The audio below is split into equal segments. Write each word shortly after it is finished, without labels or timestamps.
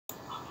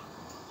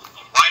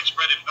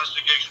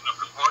investigation of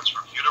reports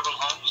from funeral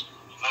homes,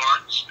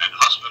 morgues, and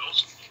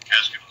hospitals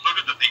has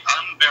concluded that the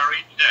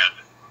unburied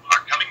dead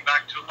are coming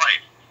back to life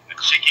and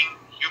seeking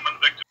human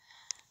victims.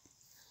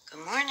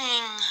 Good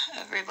morning,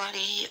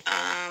 everybody.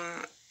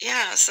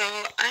 Yeah, so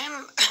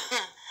I'm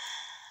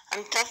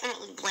I'm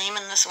definitely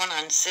blaming this one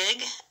on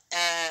Sig.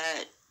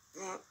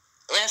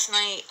 Last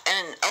night,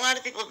 and a lot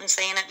of people have been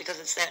saying it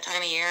because it's that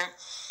time of year,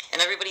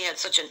 and everybody had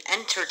such an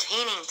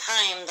entertaining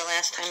time the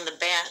last time the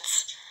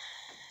bats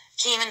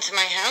came into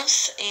my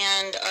house,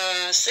 and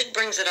Sig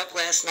brings it up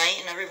last night,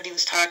 and everybody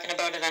was talking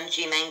about it on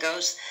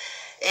G-Mangoes,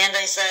 and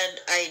I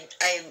said, I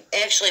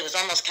actually was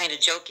almost kind of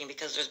joking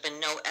because there's been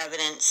no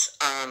evidence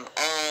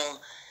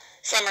all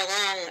summer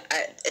long.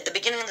 At the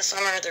beginning of the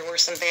summer, there were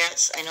some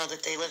bats. I know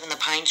that they live in the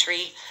pine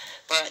tree,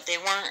 but they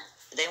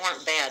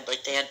weren't bad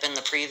like they had been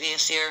the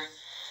previous year.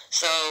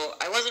 So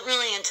I wasn't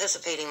really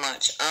anticipating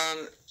much.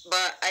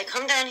 But I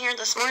come down here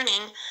this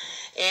morning,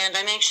 and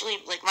I'm actually,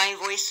 like, my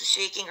voice is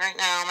shaking right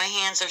now. My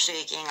hands are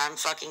shaking. I'm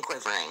fucking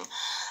quivering.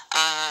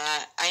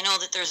 I know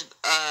that there's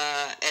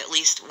at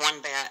least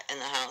one bat in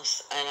the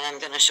house, and I'm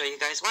going to show you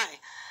guys why.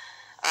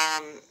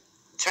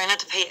 Try not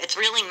to pay. It's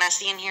really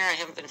messy in here. I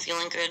haven't been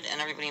feeling good, and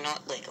everybody know,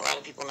 like, a lot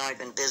of people know I've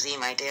been busy.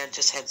 My dad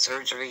just had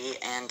surgery,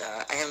 and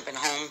I haven't been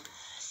home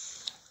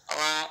a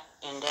lot.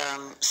 And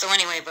so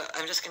anyway, but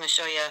I'm just going to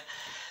show you.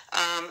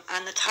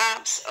 On the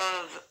tops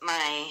of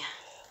my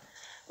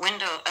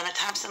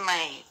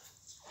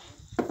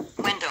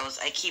windows,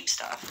 I keep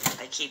stuff.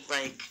 I keep,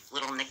 like,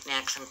 little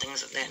knickknacks and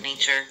things of that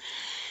nature.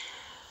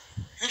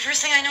 The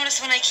first thing I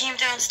noticed when I came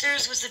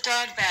downstairs was the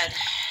dog bed,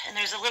 and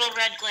there's a little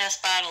red glass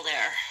bottle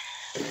there.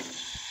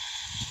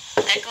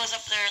 That goes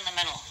up there in the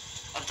middle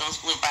of those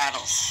blue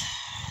bottles.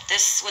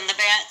 When the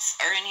bats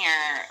are in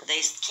here,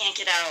 they can't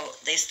get out.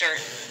 They start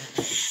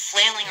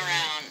flailing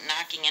around,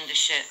 knocking into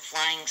shit,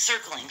 flying,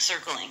 circling.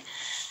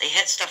 They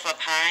hit stuff up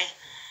high.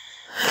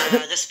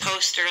 This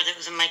poster that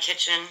was in my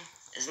kitchen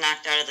is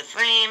knocked out of the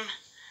frame.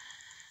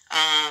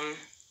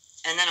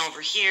 And then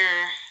over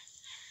here,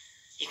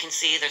 you can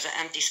see there's an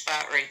empty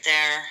spot right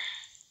there.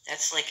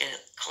 That's like a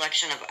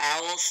collection of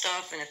owl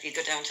stuff. And if you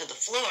go down to the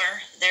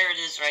floor, there it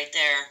is right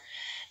there.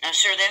 Now,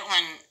 sure, that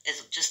one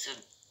is just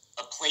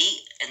a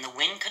plate, and the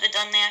wind could have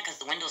done that because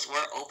the windows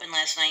were open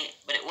last night,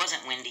 but it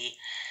wasn't windy.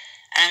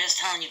 And I'm just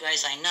telling you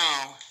guys, I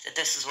know that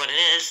this is what it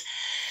is.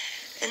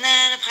 And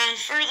then upon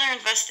further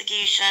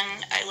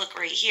investigation, I look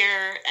right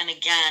here, and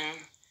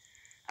again,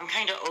 I'm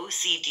kind of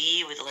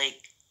OCD with,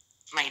 like,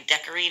 my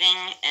decorating,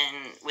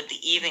 and with the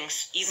even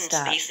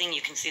spacing,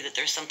 you can see that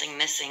there's something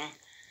missing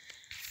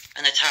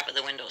on the top of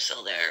the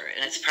windowsill there,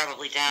 and it's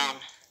probably down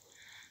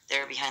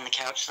there behind the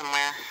couch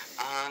somewhere.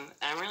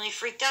 I'm really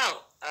freaked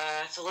out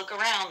to look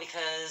around,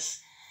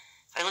 because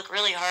if I look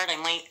really hard,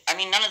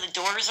 none of the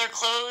doors are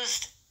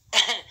closed.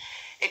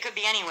 It could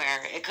be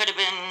anywhere. It could have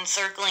been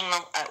circling,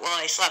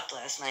 I slept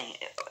last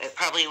night. It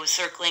probably was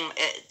circling.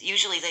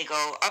 Usually they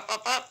go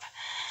up,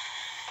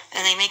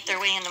 and they make their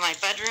way into my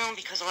bedroom,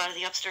 because a lot of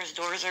the upstairs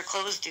doors are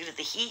closed due to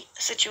the heat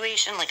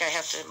situation. Like,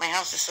 my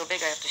house is so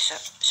big, I have to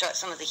shut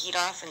some of the heat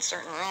off in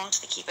certain rooms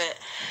to keep it.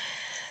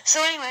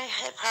 So anyway,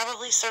 it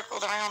probably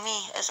circled around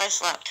me as I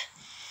slept.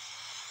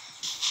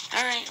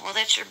 Alright, well,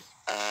 that's your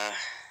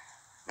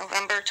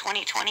November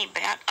 2020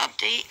 bat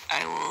update.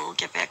 I will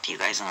get back to you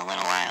guys in a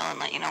little while and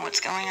let you know what's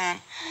going on.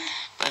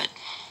 But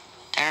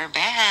they're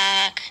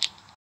back.